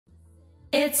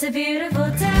It's a beautiful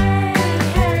day.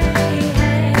 Hey,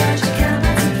 hey, won't you come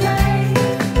out to play?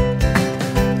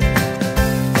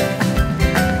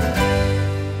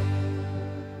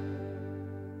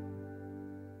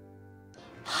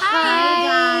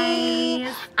 Hi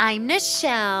guys. I'm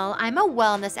Nichelle. I'm a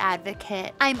wellness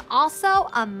advocate. I'm also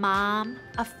a mom,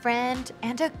 a friend,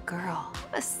 and a girl.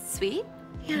 Sweet.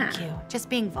 Thank you. Just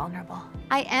being vulnerable.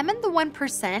 I am in the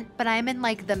 1%, but I'm in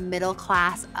like the middle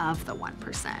class of the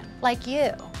 1%. Like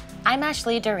you. I'm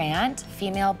Ashleee Durant,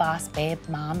 female boss babe,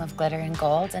 mom of glitter and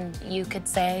gold, and you could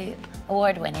say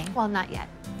award-winning. Well, not yet.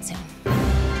 Soon.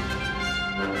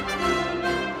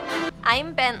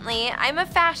 I'm Bentley. I'm a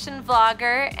fashion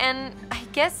vlogger, and I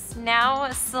guess now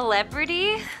a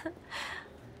celebrity.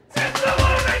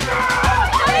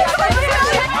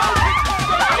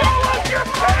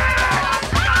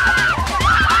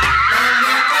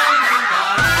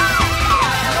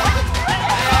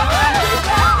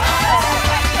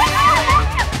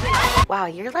 Wow,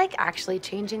 you're like actually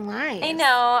changing lives. I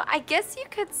know. I guess you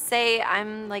could say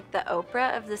I'm like the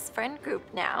Oprah of this friend group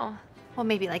now. Well,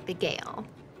 maybe like the Gale.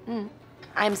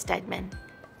 I'm Stedman.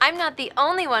 I'm not the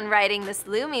only one riding this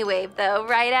Lumi wave, though,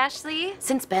 right, Ashleee?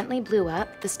 Since Bentley blew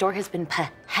up, the store has been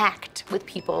packed with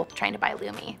people trying to buy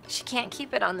Lumi. She can't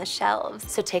keep it on the shelves.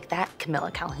 So take that,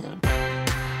 Camilla Calhoun.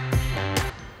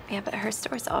 Yeah, but her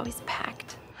store's always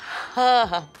packed.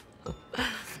 No.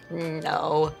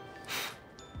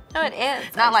 No, it is.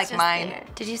 It's not I was like just mine. there.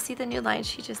 Did you see the new line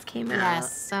she just came out?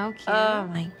 Yes, so cute. Oh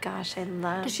my gosh, I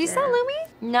love it. Does she sell Lumi?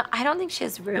 No, I don't think she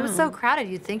has room. It was so crowded,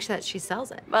 you'd think that she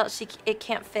sells it. Well, it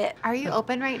can't fit. Are you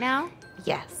open right now?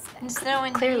 Yes. There's no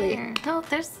one Clearly. here. No,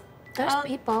 there's Oh,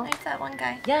 people. There's that one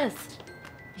guy. Yes.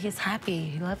 He's happy.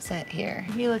 He loves it here.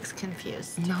 He looks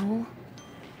confused. No.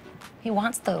 He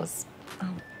wants those. Oh.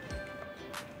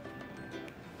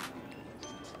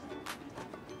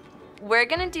 We're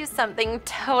gonna do something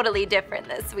totally different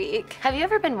this week. Have you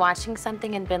ever been watching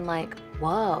something and been like,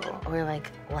 whoa, or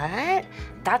like, what?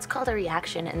 That's called a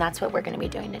reaction, and that's what we're gonna be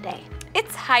doing today.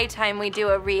 It's high time we do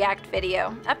a react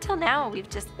video. Up till now, we've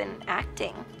just been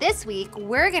acting. This week,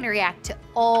 we're gonna react to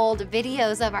old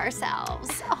videos of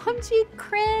ourselves. OMG,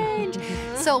 cringe.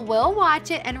 So we'll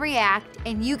watch it and react,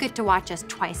 and you get to watch us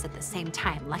twice at the same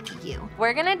time. Lucky you.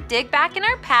 We're gonna dig back in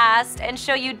our past and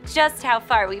show you just how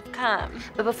far we've come.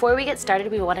 But before we get started,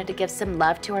 we wanted to give some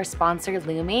love to our sponsor,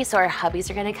 Lumi. So our hubbies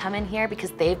are gonna come in here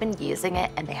because they've been using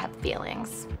it and they have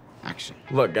feelings. Action.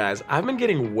 Look, guys, I've been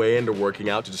getting way into working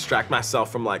out to distract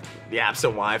myself from like the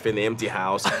absent wife and the empty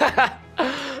house.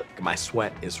 My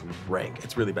sweat is rank.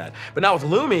 It's really bad. But now with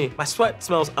Lumi, my sweat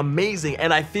smells amazing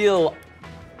and I feel...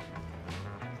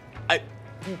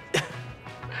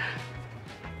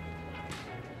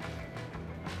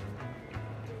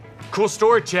 Cool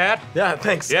story, Chad. Yeah,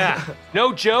 thanks. Yeah.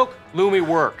 No joke, Lumi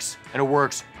works, and it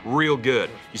works real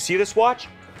good. You see this watch?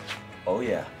 Oh,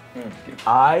 yeah.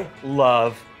 I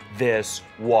love this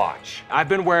watch. I've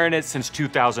been wearing it since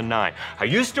 2009. I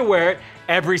used to wear it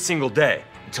every single day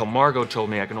until Margot told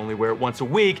me I can only wear it once a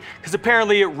week because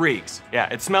apparently it reeks.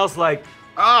 Yeah, it smells like...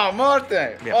 Oh,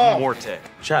 Morte. Yeah, Morte.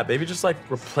 Chab, maybe just like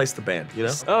replace the band, you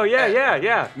know? Oh,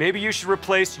 yeah. Maybe you should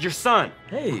replace your son.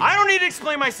 Hey. I don't need to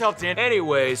explain myself, Dan.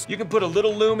 Anyways, you can put a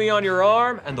little Lumi on your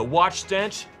arm and the watch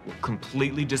stench will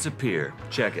completely disappear.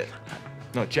 Check it.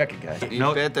 No, check it, guys. Eat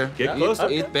No, better. Get closer.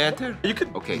 Eat better. You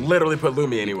could Okay. literally put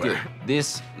Lumi anywhere. Good.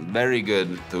 This very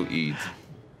good to eat.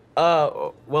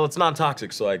 Well, it's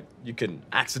non-toxic, so like you can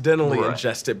accidentally Right.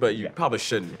 ingest it, but you probably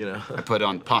shouldn't, you know? I put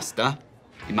on pasta,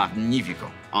 magnifico.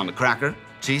 On the cracker,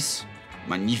 cheese,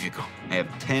 magnifico. I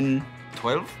have 10,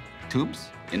 12 tubes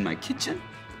in my kitchen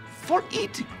for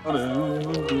eating.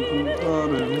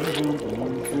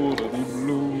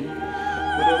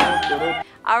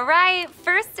 All right,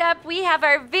 first up, we have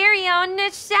our very own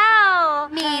Nichelle.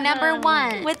 Me, number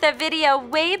one. With a video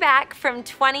way back from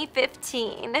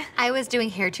 2015. I was doing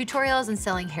hair tutorials and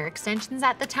selling hair extensions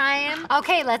at the time.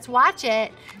 Okay, let's watch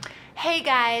it. Hey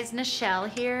guys, Nichelle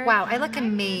here. Wow, I look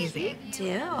amazing.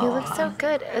 You look so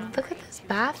good. Look at this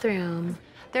bathroom.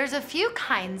 There's a few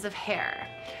kinds of hair.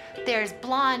 There's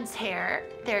blonde hair,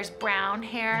 there's brown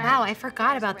hair. Wow, I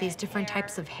forgot about these different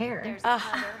types of hair. There's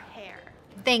other hair.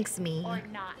 Thanks, me. Or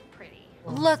not pretty.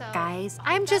 Look, guys,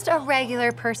 I'm just a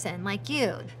regular person like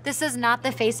you. This is not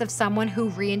the face of someone who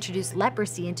reintroduced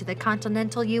leprosy into the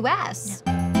continental US.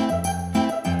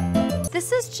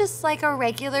 This is just like a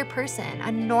regular person,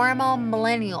 a normal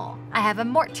millennial. I have a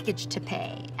mortgage to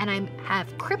pay, and I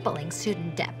have crippling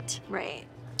student debt. Right.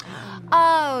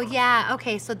 Oh, yeah,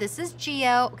 okay, so this is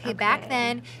Gio. Okay, back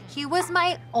then, he was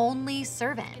my only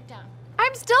servant.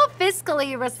 I'm still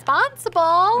fiscally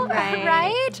responsible,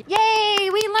 right? Yay,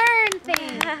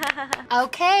 everything.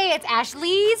 Okay, it's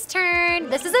Ashlee's turn.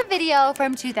 This is a video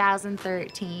from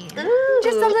 2013.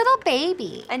 Just a little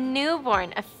baby. A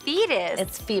newborn, a fetus.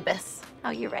 It's Phoebus. Oh,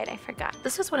 you're right, I forgot.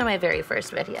 This was one of my very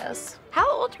first videos. How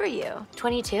old were you?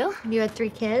 22? You had 3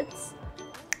 kids?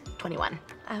 21.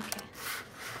 Okay.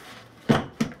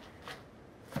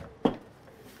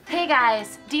 Hey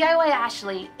guys, DIY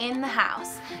Ashleee in the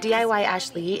house. DIY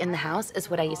Ashleee in the house is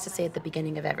what I used to say at the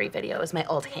beginning of every video. It was my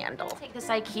old handle. Take this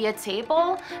IKEA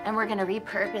table and we're gonna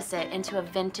repurpose it into a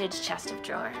vintage chest of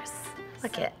drawers.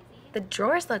 Look it, the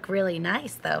drawers look really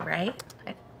nice though, right?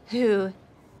 Who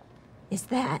is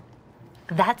that?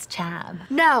 That's Chab.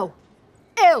 No.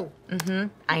 Ew.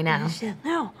 I know.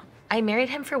 No. I married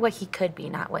him for what he could be,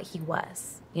 not what he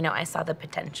was. You know, I saw the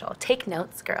potential. Take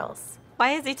notes, girls.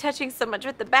 Why is he touching so much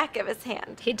with the back of his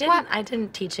hand? He didn't, I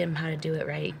didn't teach him how to do it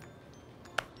right.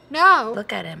 No.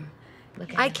 Look at him.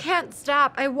 Look at I him. can't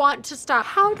stop. I want to stop.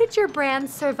 How did your brand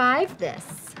survive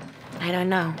this? I don't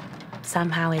know.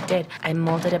 Somehow it did. I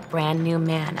molded a brand new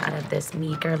man out of this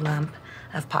meager lump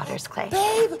of potter's clay.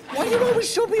 Babe, why do you always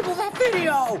show people that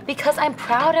video? Because I'm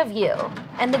proud of you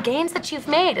and the gains that you've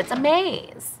made. It's a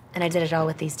maze. And I did it all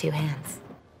with these 2 hands.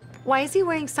 Why is he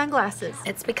wearing sunglasses?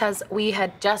 It's because we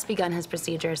had just begun his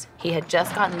procedures. He had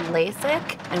just gotten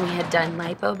LASIK and we had done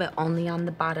lipo, but only on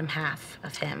the bottom half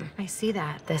of him. I see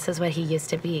that. This is what he used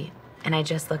to be. And I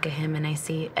just look at him and I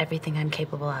see everything I'm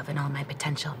capable of and all my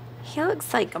potential. He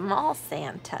looks like a mall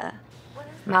Santa.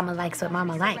 Mama likes what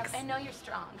mama likes. I know you're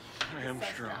strong. I am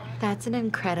strong. That's an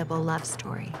incredible love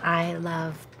story. I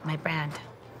love my brand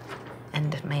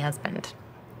and my husband,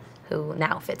 who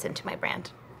now fits into my brand.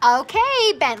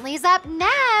 Okay, Bentley's up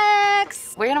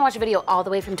next. We're gonna watch a video all the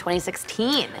way from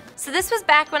 2016. So this was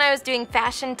back when I was doing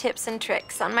fashion tips and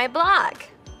tricks on my blog.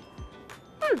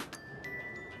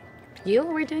 You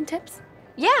were doing tips?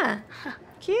 Yeah,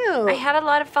 Cute. I had a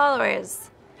lot of followers.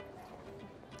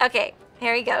 Okay,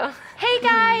 here we go. Hey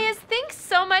guys, thanks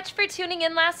so much for tuning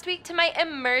in last week to my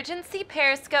emergency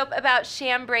Periscope about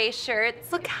chambray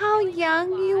shirts. Look how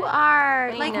young you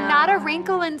are. Like, know. not a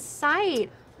wrinkle in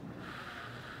sight.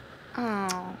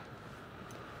 Oh.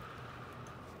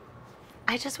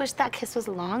 I just wish that kiss was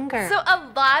longer. So a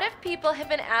lot of people have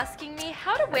been asking me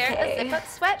how to wear a zip-up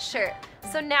sweatshirt.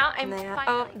 So now I'm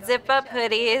finally zip-up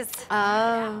hoodies.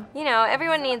 Oh. You know,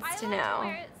 everyone needs to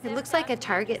know. It looks like a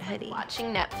Target hoodie.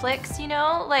 Watching Netflix, you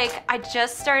know? Like, I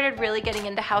just started really getting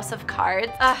into House of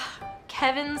Cards. Ugh,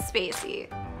 Kevin Spacey.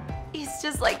 He's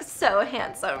just, like, so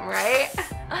handsome, right?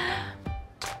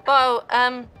 Oh,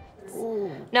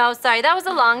 no, sorry, that was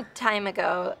a long time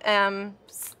ago.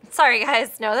 Sorry,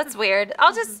 guys, no, that's weird.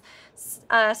 I'll just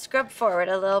scrub forward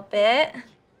a little bit.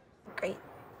 Great.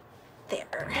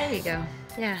 There. There you go.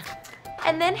 Yeah.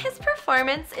 And then his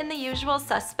performance in The Usual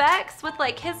Suspects with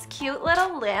like his cute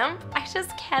little limp, I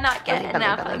just cannot get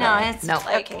enough. No, it's no.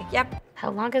 okay. Yep. How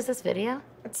long is this video?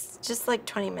 It's just like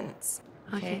 20 minutes.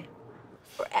 Okay.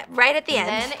 Right at the end.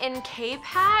 And then in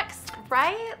K-Pax,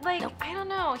 right? Like, I don't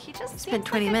know. He just Spent seems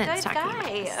 20 like minutes a good talking about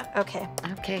guy. this. Okay.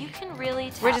 Okay. You can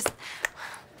really tell.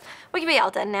 We can be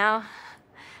all done now.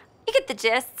 You get the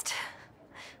gist.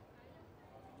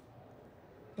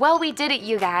 Well, we did it,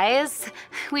 you guys.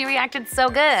 We reacted so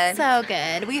good. So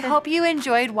good. We hope you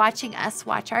enjoyed watching us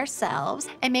watch ourselves.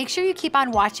 And make sure you keep on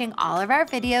watching all of our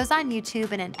videos on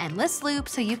YouTube in an endless loop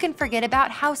so you can forget about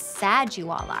how sad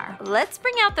you all are. Let's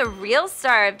bring out the real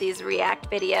star of these React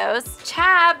videos.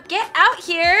 Chab, get out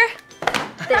here.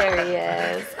 There he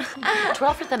is.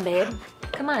 Twirl for them, babe.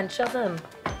 Come on, show them.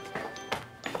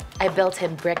 I built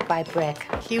him brick by brick.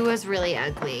 He was really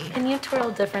ugly. Can you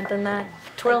twirl different than that?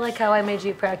 Twirl like how I made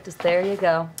you practice. There you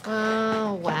go.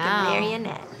 Oh, wow.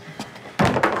 Marionette.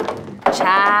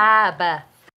 Chab.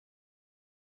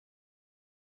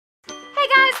 Hey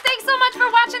guys, thanks so much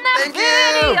for watching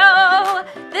that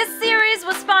video. This series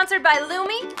was sponsored by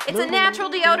Lumi. It's a natural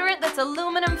deodorant that's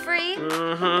aluminum free.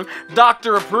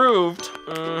 Doctor approved.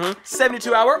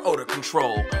 72-hour odor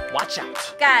control. Watch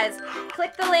out. Guys,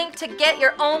 click the link to get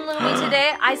your own Lumi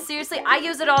today. I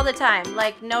use it all the time.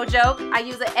 Like, no joke, I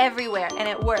use it everywhere and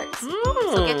it works.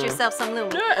 So get yourself some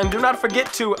Lumi. Yeah, and do not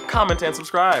forget to comment and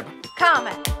subscribe.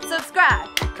 Comment, subscribe,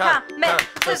 comment,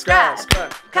 subscribe,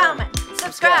 subscribe, comment,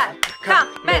 subscribe,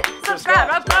 comment,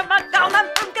 subscribe,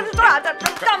 comment,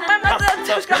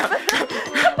 subscribe.